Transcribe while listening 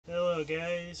Hello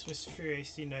guys, Mr.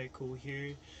 Fury Night Cool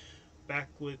here, back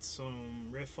with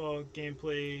some redfall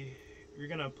gameplay. We're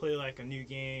gonna play like a new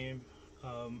game.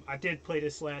 I did play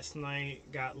this last night,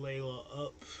 got Layla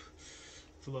up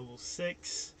to level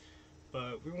 6,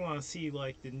 but we want to see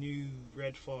like the new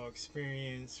redfall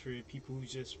experience for people who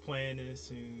just playing this.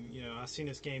 And I've seen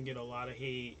this game get a lot of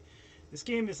hate. This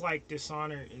game is like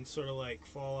Dishonored and sort of like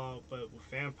Fallout, but with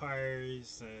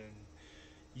vampires, and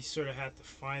you sort of have to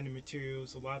find the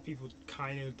materials. A lot of people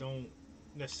kind of don't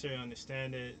necessarily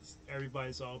understand it.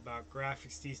 Everybody's all about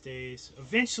graphics these days.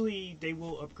 Eventually, they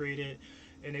will upgrade it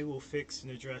and they will fix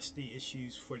and address the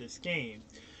issues for this game.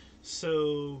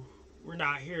 So we're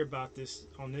not here about this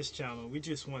on this channel. We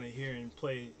just want to hear and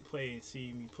play and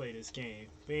see me play this game.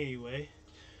 But anyway,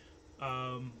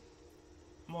 I'm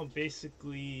gonna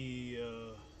basically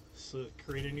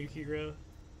create a new hero.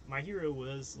 My hero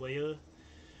was Leia,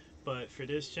 but for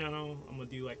this channel, I'm gonna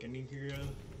do like a new hero.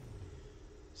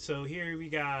 So here we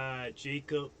got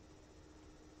Jacob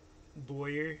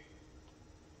Boyer.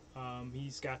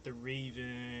 He's got the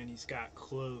Raven. He's got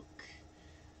Cloak.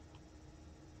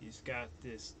 He's got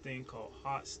this thing called the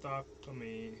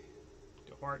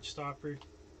Heart Stopper.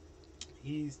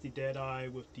 He's the Deadeye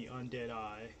with the Undead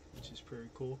Eye, which is pretty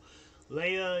cool.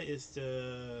 Leia is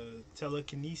the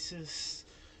telekinesis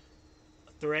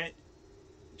threat.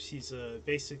 She's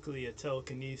basically a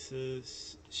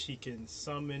telekinesis. She can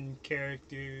summon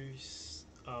characters.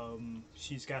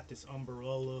 She's got this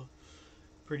umbrella.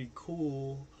 Pretty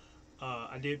cool.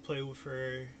 I did play with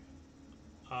her.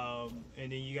 And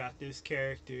then you got this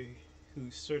character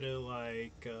who's sort of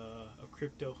like a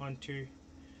crypto hunter.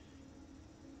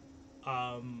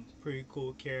 Pretty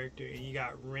cool character. And you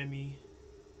got Remy.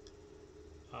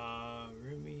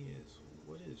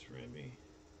 What is Remy?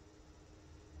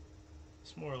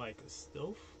 It's more like a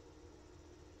stealth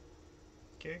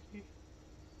character.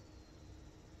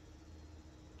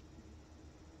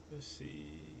 Let's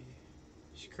see.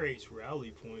 She creates rally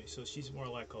points, so she's more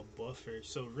like a buffer.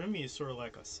 So Remy is sort of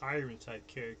like a siren type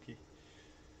character.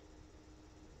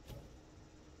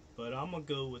 But I'm gonna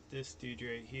go with this dude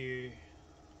right here,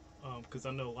 because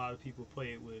I know a lot of people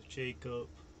play it with Jacob.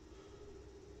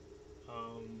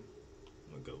 I'm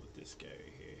gonna go with this guy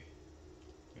right here.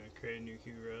 I'm gonna create a new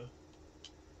hero.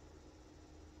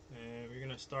 And we're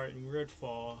gonna start in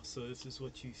redfall. So this is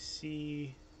what you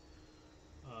see.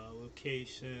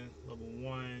 Location level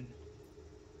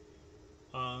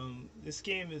 1. This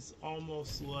game is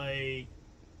almost like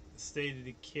State of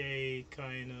Decay,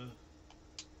 kind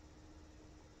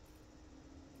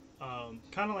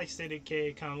of like State of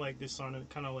Decay, kind of like Dishonored,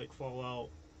 kind of like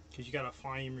Fallout, because you gotta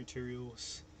find your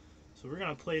materials. So we're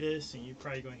gonna play this, and you're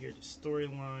probably gonna hear the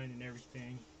storyline and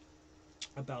everything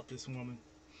about this woman.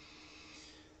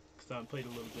 I played a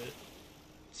little bit,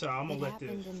 so I'm gonna let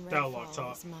the dialogue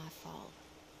talk. It's my fault.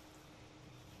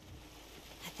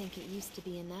 I think it used to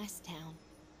be a nice town.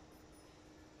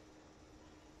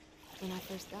 When I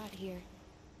first got here,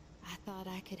 I thought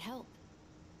I could help.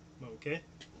 Okay.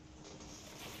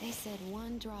 They said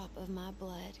one drop of my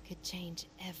blood could change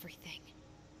everything.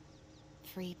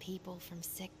 Free people from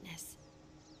sickness,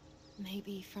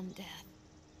 maybe from death.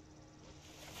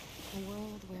 A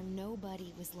world where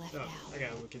nobody was left out. I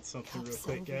gotta look at something real Cups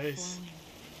quick, guys.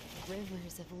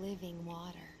 Rivers of living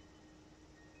water.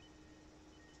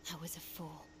 I was a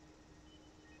fool.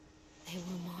 They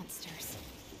were monsters.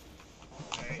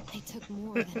 Right. They took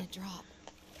more than a drop.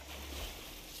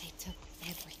 They took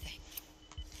everything.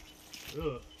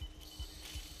 Ugh.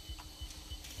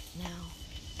 Now,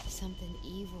 something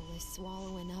evil is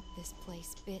swallowing up this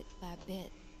place bit by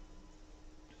bit.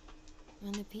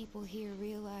 When the people here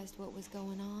realized what was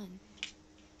going on,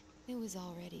 it was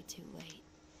already too late.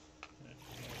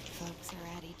 Folks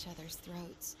are at each other's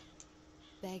throats,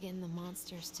 begging the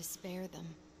monsters to spare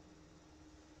them.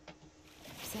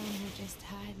 Some are just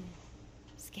hiding,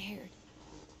 scared,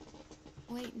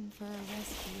 waiting for a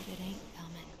rescue that ain't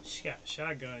coming. She got a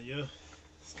shotgun, yo.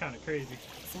 It's kind of crazy.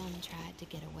 Some tried to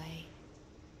get away.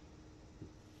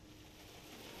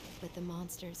 But the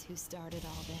monsters who started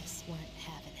all this weren't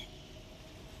having it.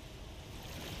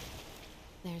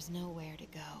 There's nowhere to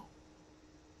go.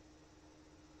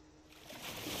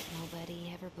 Nobody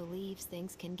ever believes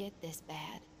things can get this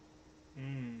bad.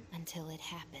 Until it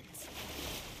happens.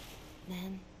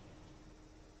 Then,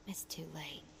 it's too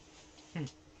late.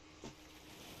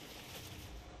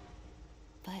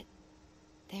 But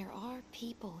there are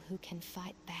people who can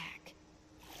fight back.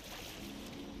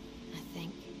 I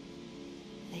think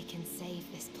they can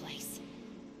save this place.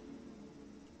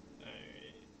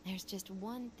 There's just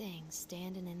one thing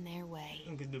standing in their way.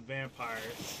 Look at the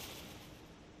vampires.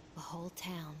 A whole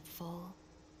town full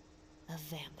of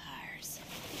vampires.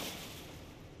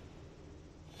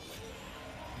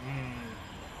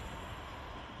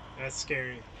 That's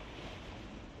scary.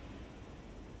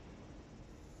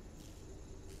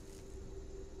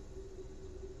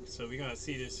 So we're gonna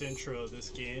see this intro of this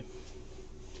game.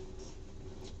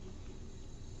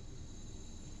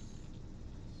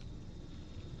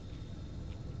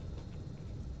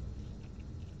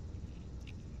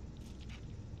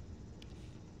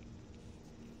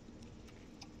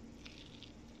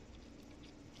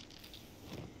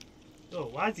 Oh,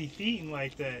 why is he feeding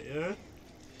like that, yeah?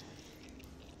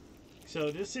 So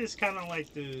this is kind of like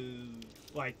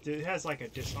it has like a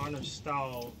Dishonored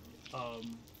style,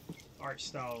 art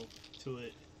style to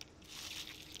it.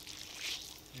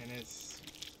 And it's,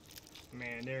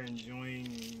 man, they're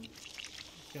enjoying,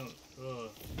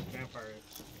 vampire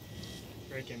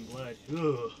drinking blood.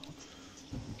 Ugh.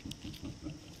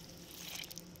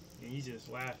 And he's just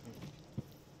laughing.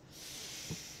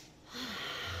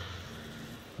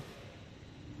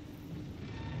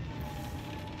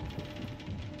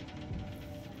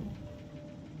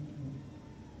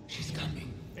 She's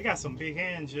coming. They got some big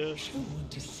hands, yeah. She'll want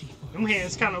to see for Them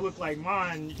hands kind of look like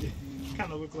mine.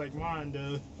 Kind of look like mine,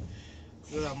 though.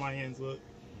 Look how my hands look.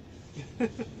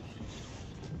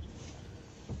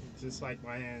 Just like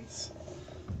my hands.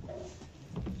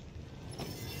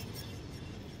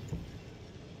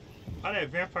 How that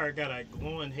vampire got a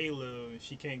glowing halo and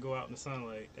she can't go out in the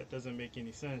sunlight? That doesn't make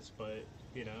any sense, but,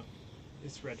 you know,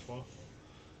 it's redfall.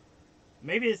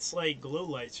 Maybe it's like glow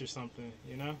lights or something,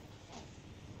 you know?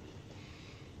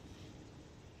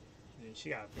 And she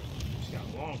got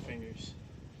long fingers.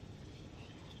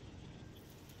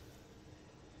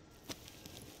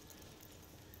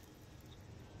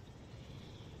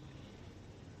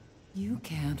 You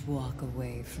can't walk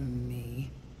away from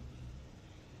me.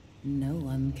 No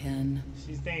one can.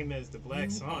 She's name is the Black You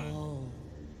Sun. all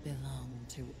belong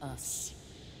to us.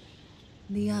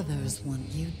 The others want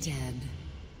you dead.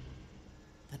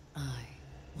 But I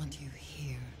want you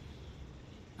here.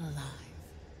 Alive.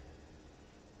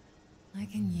 I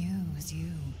can use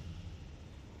you.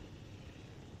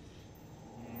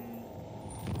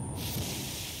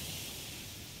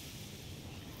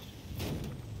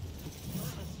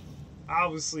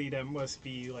 Obviously, that must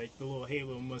be like the little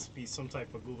halo must be some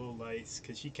type of glow lights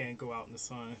because she can't go out in the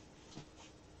sun.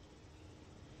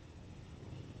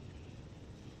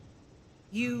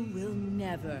 You will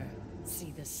never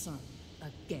see the sun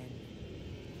again.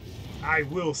 I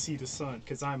will see the sun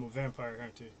because I'm a vampire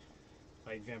hunter,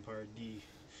 like Vampire D.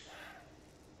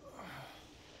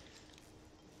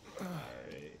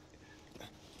 Alright.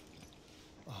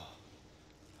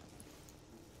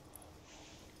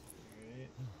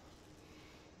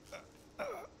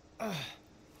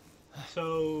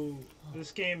 So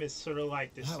this game is sort of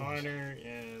like Dishonored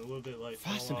and a little bit like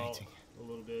Fallout, fascinating. a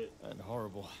little bit. And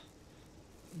horrible.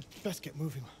 Best get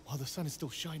moving while the sun is still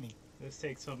shining. Let's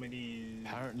take some of these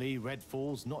Apparently,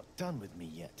 Redfall's not done with me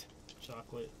yet.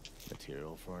 chocolate.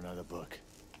 Material for another book.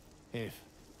 If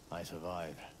I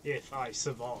survive. If I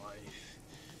survive.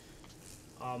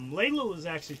 Layla was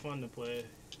actually fun to play.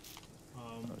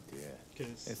 Oh dear.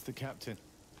 Because It's the captain.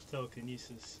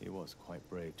 telekinesis. He was quite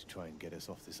brave to try and get us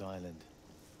off this island.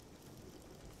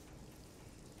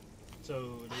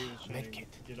 So they was trying to Medkit.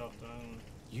 get off the island.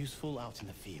 Useful out in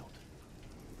the field.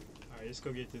 Alright, let's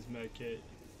go get this med kit.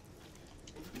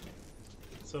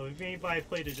 So if anybody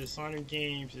played the Dishonored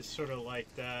games, it's sort of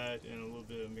like that and a little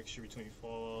bit of mixture between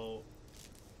Fallout.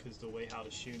 Because the way how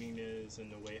the shooting is and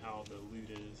the way how the loot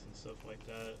is and stuff like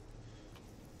that.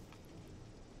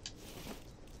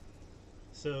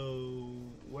 So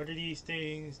what are these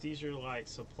things? These are like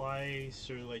supplies,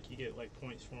 or like you get like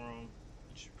points for them,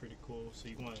 which is pretty cool. So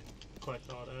you want to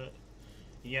collect all that.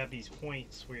 You have these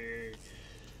points where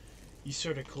you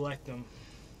sort of collect them.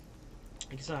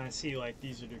 You can kind of see like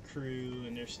these are the crew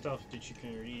and there's stuff that you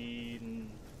can read and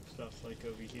stuff like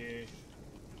over here.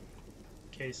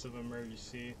 Case of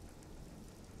emergency.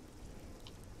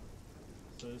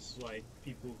 So it's like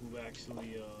people who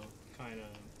actually kind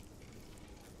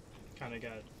of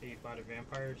got ate by the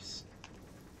vampires.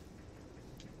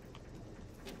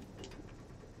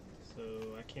 So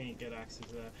I can't get access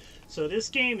to that. So this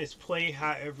game is play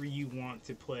however you want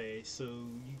to play. So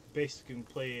you basically can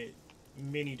play it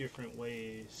many different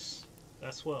ways.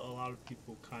 That's what a lot of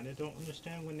people kind of don't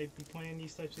understand when they be playing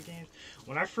these types of games.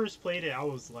 When I first played it, I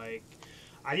was like,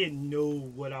 I didn't know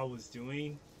what I was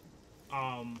doing.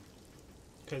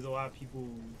 Because a lot of people,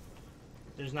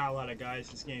 there's not a lot of guys.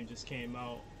 This game just came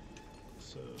out.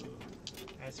 So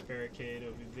that's barricade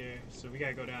over there. So we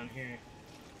gotta go down here.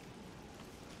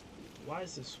 Why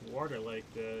is this water like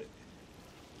that?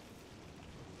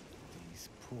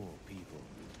 poor people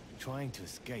trying to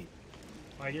escape.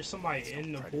 Like there's somebody It's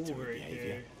in the not pool predatory right behavior.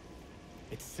 there.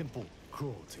 It's simple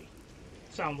cruelty.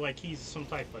 Sounds like he's some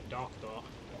type of doctor.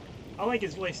 I like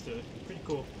his voice too. Pretty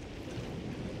cool.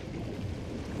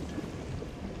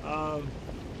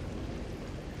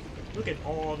 Look at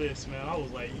all this, man. I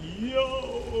was like,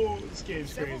 yo, this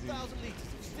game's Several crazy. thousand liters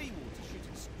of seawater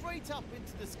shooting straight up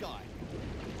into the sky.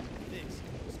 This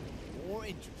is more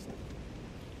interesting.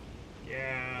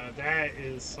 Yeah, that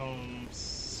is some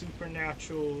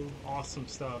supernatural, awesome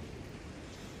stuff.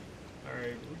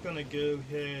 Alright, we're gonna go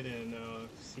ahead and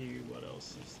see what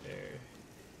else is there.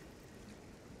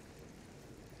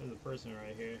 There's a person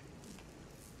right here.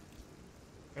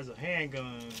 There's a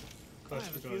handgun. I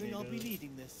have a feeling I'll be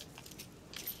needing this.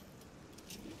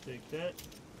 Take that.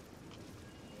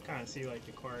 Kind of see like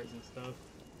the cards and stuff.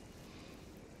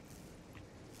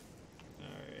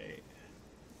 Alright.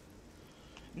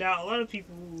 Now, a lot of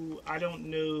people, I don't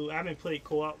know, I haven't played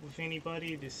co-op with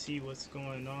anybody to see what's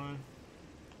going on.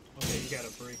 Okay, you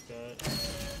gotta break that.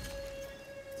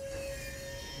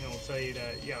 And it'll tell you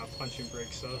that you gotta punch and break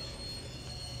stuff.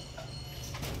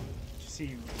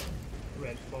 See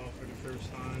redfall for the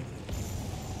first time.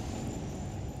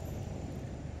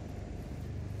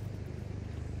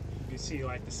 You can see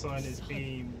like the sun is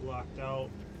being blocked out.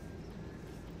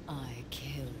 I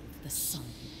killed the sun.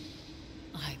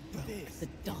 I broke This the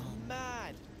is dawn.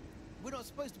 mad. We're not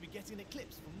supposed to be getting an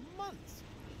eclipse for months.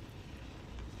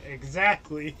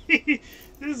 Exactly.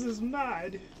 This is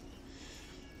mad.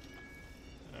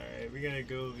 Alright, we're gonna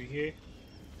go over here.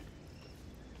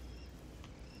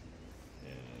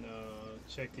 And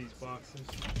check these boxes.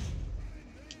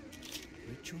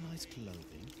 Ritualized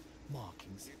clothing,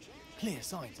 markings, clear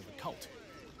signs of a cult.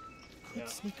 Could Yeah.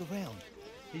 sneak around.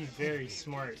 He's very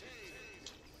smart.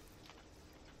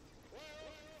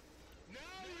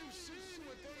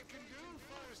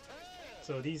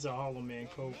 So these are Hollow Man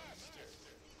coat.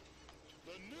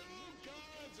 The new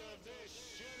gods of this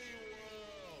shitty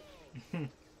world.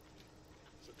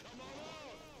 So come on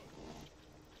out.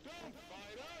 Don't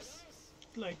fight us.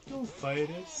 Like, don't fight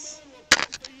us.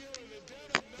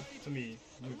 Let me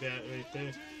move that right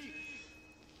there.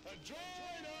 A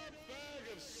dried up bag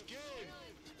of skin.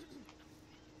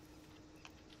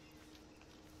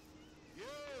 You,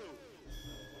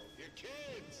 your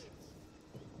kids,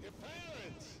 your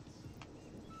parents.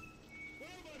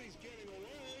 Nobody's getting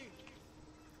away.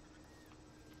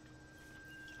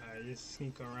 Alright, just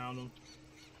sneak around them.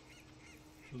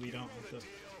 We don't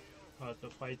have to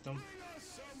fight them. Bring us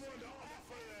someone to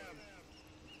offer them.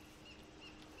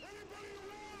 Anybody who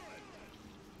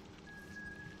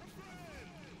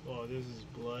wants? Oh, this is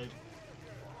blood.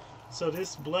 So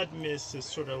this blood mist is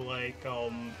sort of like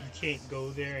you can't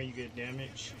go there and you get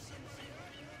damage.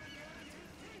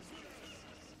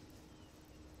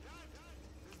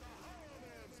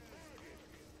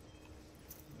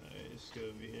 Alright, let's go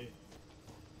over here.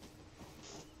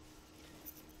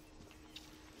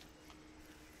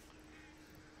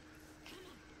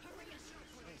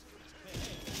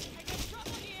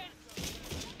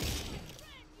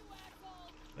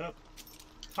 Yep.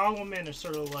 Hollow Men are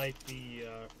sort of like the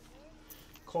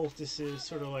cultists,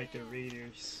 sort of like the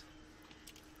raiders.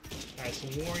 As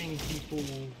warning people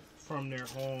from their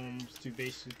homes to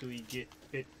basically get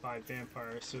bit by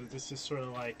vampires. So this is sort of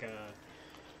like a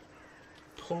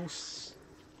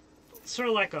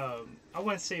I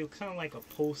wouldn't say kind of like a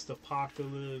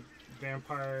post-apocalyptic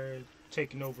vampire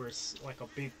taking over like a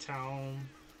big town.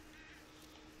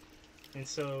 And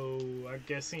so I'm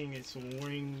guessing it's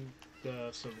warning the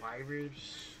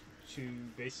survivors to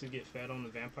basically get fed on the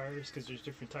vampires, because there's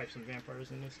different types of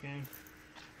vampires in this game.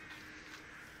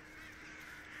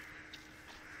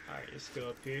 Alright, let's go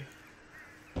up here.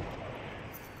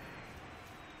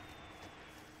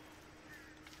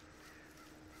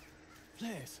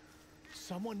 Flares.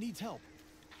 Someone needs help.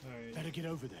 Alright, Better get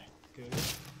over there. good.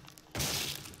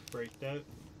 Break that.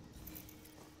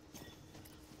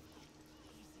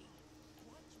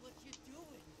 Watch what you're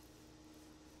doing.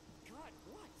 God,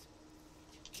 what?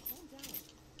 Calm down.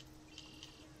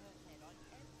 Hit her head on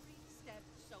every step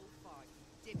so far,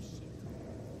 you dipshit.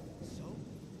 So?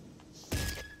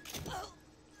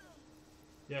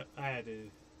 Yep, I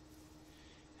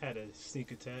had a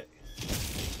sneak attack.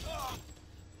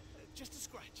 Just a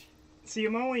scratch. See,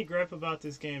 my only gripe about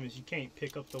this game is you can't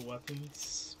pick up the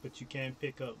weapons, but you can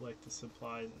pick up like the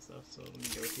supplies and stuff. So let me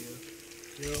go here.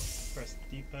 Zero, press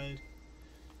the D-pad.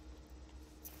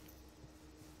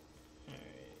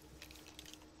 Alright.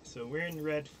 So we're in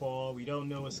Redfall. We don't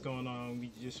know what's going on. We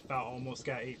just almost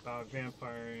got ate by a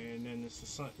vampire, and then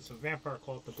it's a vampire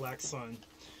called the Black Sun.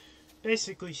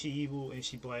 Basically, she evil and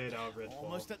she bled out Redfall,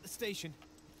 Almost at the station.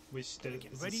 which Get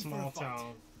is a ready for a small fight.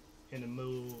 town in the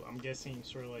middle. I'm guessing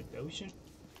sort of like the ocean.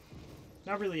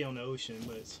 Not really on the ocean,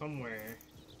 but somewhere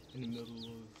in the middle of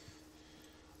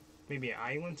maybe an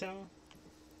island town.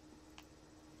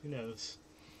 Who knows?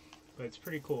 But it's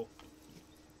pretty cool.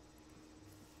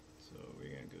 So we're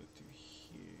gonna go through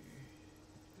here.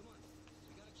 Come on,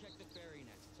 we gotta check the ferry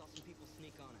next. Saw some people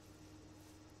sneak on it.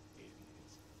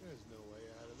 Idiots. There's no way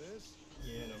out of this.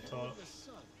 Yeah, and I'm Look tall. at the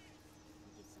sun.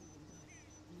 We'll get something good,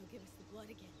 and you'll give us the blood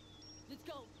again. Let's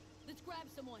go. Let's grab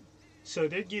someone. So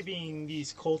they're giving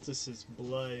these cultists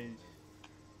blood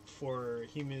for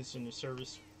humans in the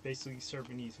service, basically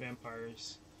serving these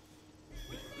vampires.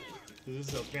 This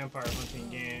is a vampire hunting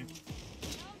game.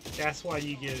 That's why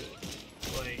you get,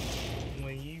 like,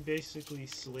 when you basically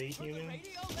slay humans,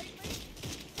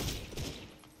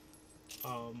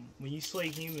 when you slay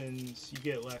humans, you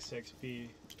get less XP.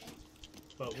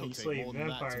 But when you It'll slay take more than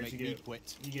that to vampires, make you me get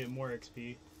quit. more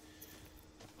XP.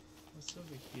 What's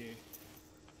over here?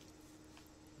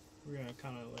 We're gonna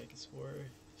kind of like explore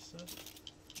stuff.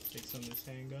 Take some of this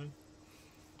handgun.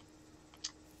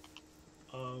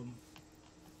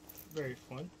 Very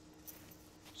fun.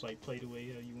 Just like play the way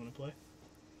you want to play.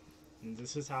 And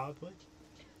this is how I play.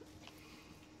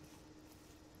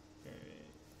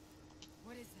 Alright.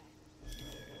 What is that?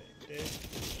 Alright, there.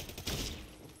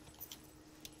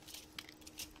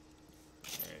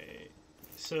 Alright.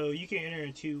 So you can enter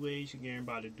in two ways. You can enter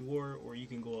by the door or you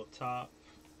can go up top.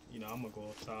 You know, I'm gonna go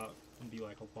up top and be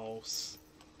like a boss.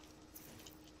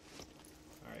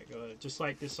 Alright, go ahead. Just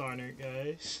like Dishonored,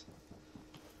 guys.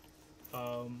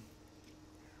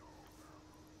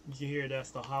 You can hear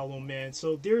that's the Hollow Man.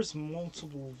 So there's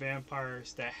multiple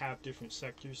vampires that have different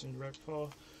sectors in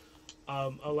Redfall.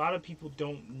 A lot of people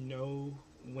don't know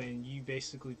when you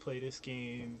basically play this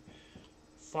game.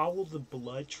 Follow the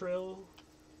blood trail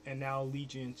and now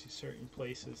lead you into certain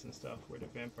places and stuff where the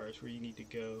vampires where you need to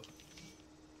go.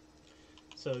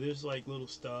 So there's like little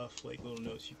stuff, like little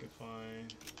notes you can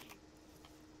find.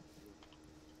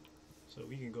 So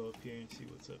we can go up here and see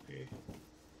what's up here.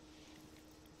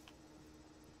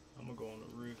 I'm gonna go on the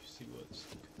roof, see what's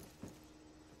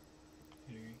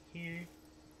in here.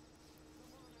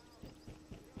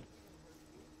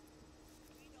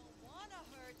 We don't wanna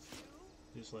hurt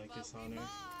you, Just like but we Dishonored.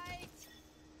 might.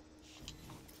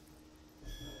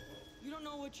 You don't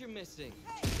know what you're missing.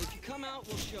 If you come out,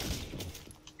 we'll show you.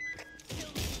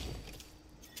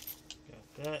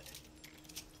 Got that.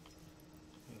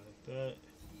 Like that.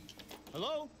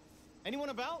 Hello? Anyone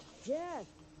about? Yes.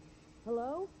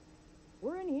 Hello?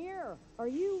 We're in here.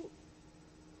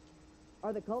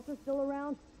 Are the cultists still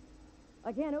around?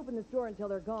 I can't open this door until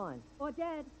they're gone. Or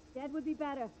dead. Dead would be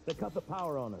better. They cut the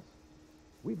power on us.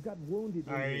 We've got wounded.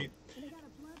 Alright. And they got a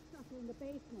bloodsucker in the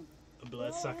basement. A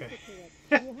bloodsucker.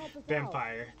 Can you help us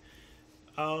Vampire.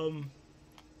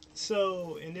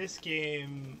 So in this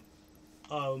game,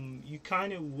 you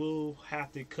kind of will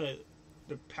have to cut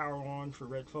the power on for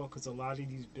Redfall because a lot of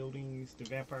these buildings, the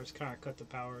vampires kind of cut the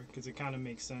power because it kind of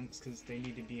makes sense because they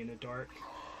need to be in the dark.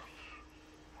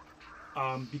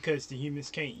 Because the humans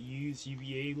can't use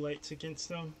UVA lights against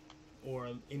them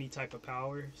or any type of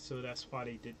power, so that's why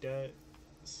they did that.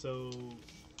 So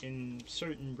in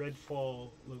certain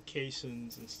Redfall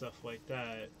locations and stuff like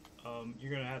that,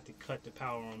 you're gonna have to cut the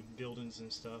power on buildings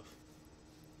and stuff.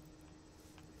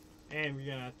 And we're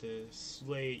gonna have to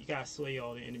you gotta slay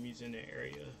all the enemies in the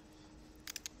area.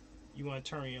 You wanna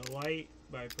turn your light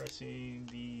by pressing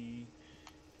the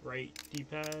right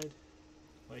D-pad,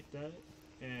 like that,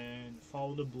 and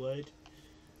follow the blood.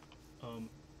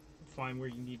 Find where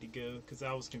you need to go, because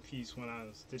I was confused when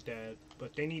I did that,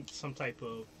 but they need some type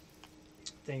of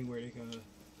thing where they're gonna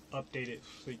update it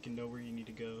so you can know where you need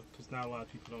to go, because not a lot of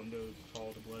people don't know to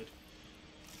follow the blood.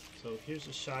 So here's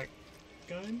a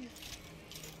shotgun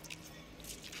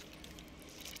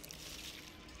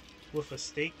with a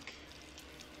stake,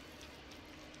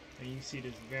 and you see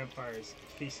this vampire is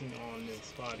feasting on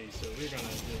this body, so we're gonna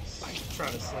just try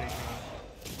to slay him.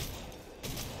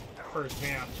 First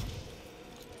vamp.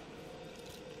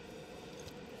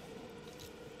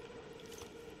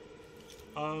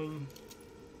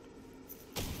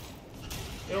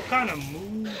 They'll kind of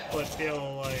move, but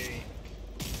they'll like,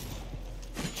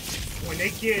 when they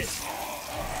get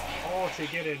all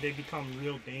together, they become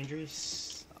real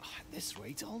dangerous. At this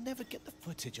rate, I'll never get the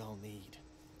footage I'll need.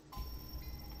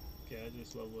 Okay, I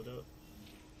just leveled up.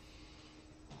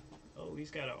 Oh,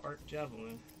 he's got an arc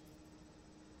javelin.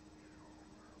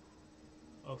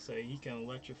 Oh, so he can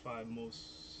electrify most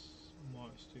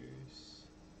monsters.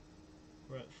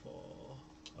 Redfall.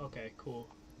 Okay, cool.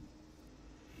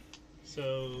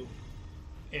 So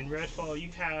in Redfall,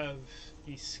 you have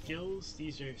these skills.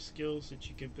 These are skills that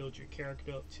you can build your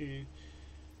character up to.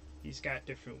 He's got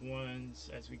different ones.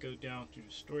 As we go down through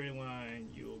the storyline,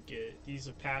 you'll get, these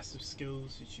are passive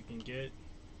skills that you can get,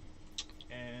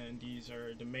 and these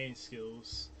are the main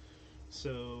skills.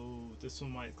 So this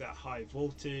one might got high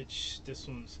voltage, this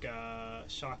one's got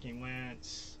shocking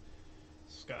lance,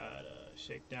 it's got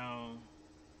shakedown.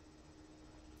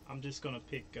 I'm just gonna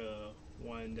pick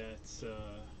one that's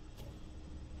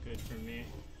good for me.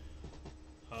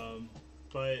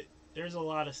 But there's a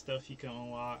lot of stuff you can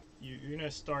unlock. You're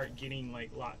gonna start getting like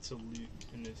lots of loot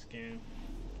in this game.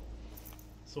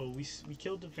 So we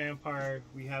killed the vampire.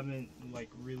 We haven't like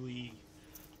really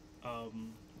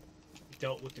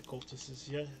dealt with the cultists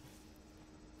yet.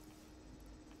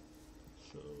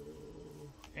 So,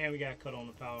 and we got cut on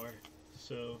the power.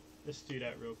 So let's do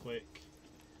that real quick.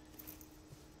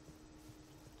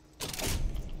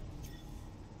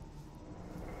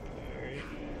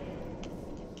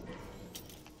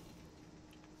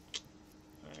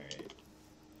 Alright,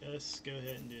 let's go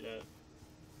ahead and do that.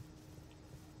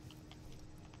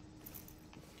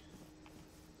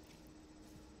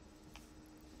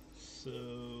 So,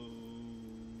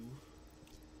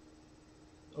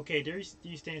 okay, there's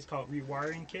these things called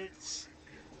rewiring kits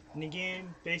in the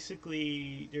game.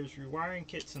 Basically, there's rewiring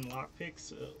kits and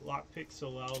lockpicks. Lockpicks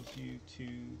allows you to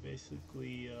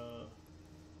basically,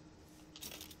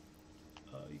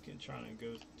 you can try to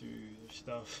go through the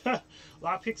stuff.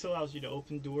 Lockpicks allows you to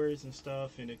open doors and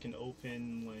stuff, and it can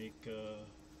open like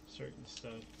certain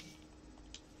stuff.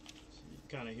 So you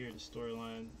kind of hear the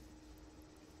storyline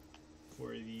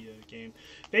for the game.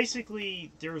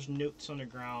 Basically, there's notes on the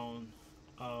ground.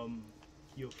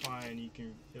 You'll find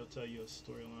it'll tell you a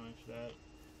storyline for that.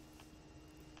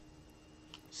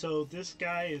 So this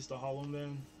guy is the Hollow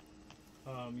Man.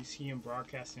 You see him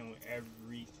broadcasting on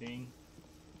everything.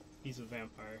 He's a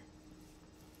vampire.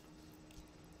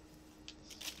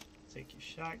 Take your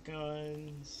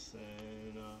shotguns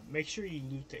and make sure you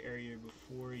loot the area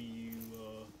before you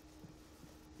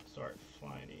start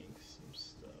finding some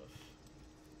stuff.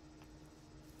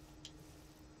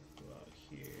 Go out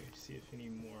here, see if any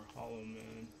more Hollow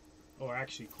Men, or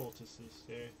actually cultists is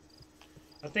there.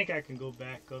 I think I can go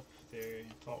back up there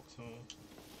and talk to him.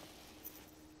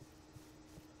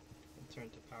 And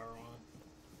turn the power on.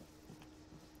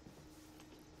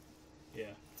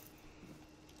 Yeah.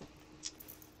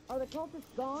 Are the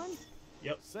cultists gone?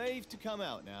 Yep. Safe to come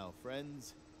out now,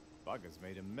 friends. Bugger's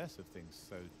made a mess of things,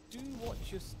 so do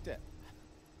watch your step.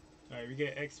 Alright, we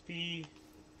get XP.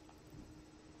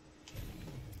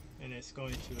 And it's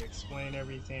going to explain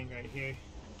everything right here.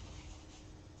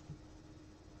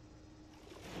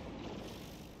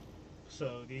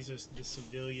 So these are the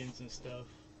civilians and stuff.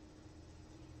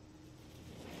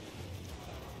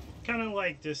 Kind of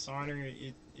like Dishonored,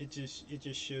 it just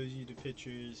shows you the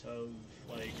pictures of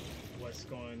like what's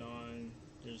going on.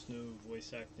 There's no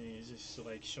voice acting. It's just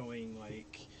like showing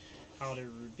like how they're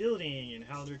rebuilding and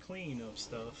how they're cleaning up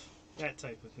stuff, that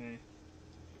type of thing.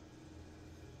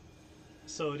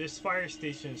 So this fire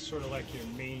station is sort of like your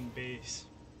main base.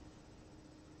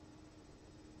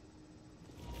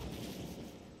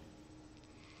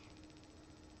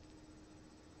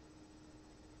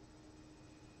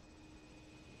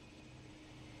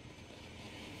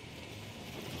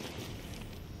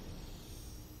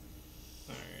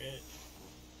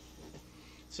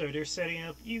 So they're setting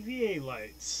up UVA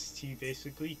lights to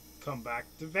basically combat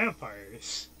the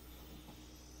vampires.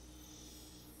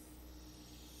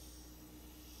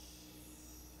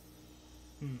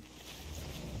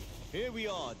 Here we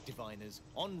are, Diviners,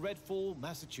 on Redfall,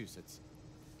 Massachusetts.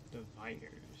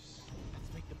 Diviners.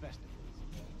 Let's make the best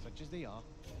of things, such as they are,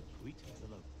 and greet the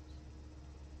locals.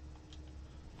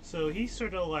 So he's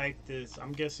sort of like this,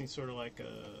 I'm guessing sort of like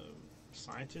a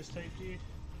scientist type dude.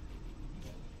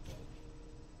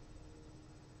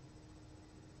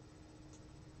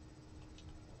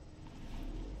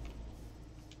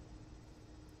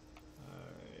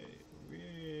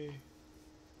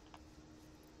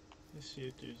 See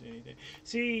if there's anything.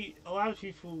 See, a lot of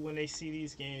people when they see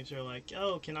these games are like,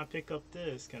 oh, can I pick up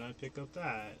this? Can I pick up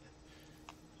that?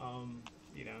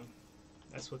 You know,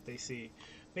 that's what they see.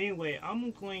 But anyway,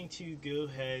 I'm going to go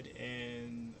ahead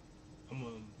and I'm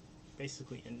going to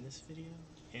basically end this video,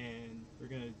 and we're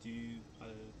going to do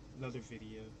another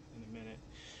video in a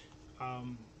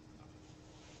minute.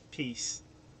 Peace.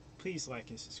 Please like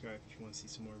and subscribe if you want to see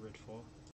some more Redfall.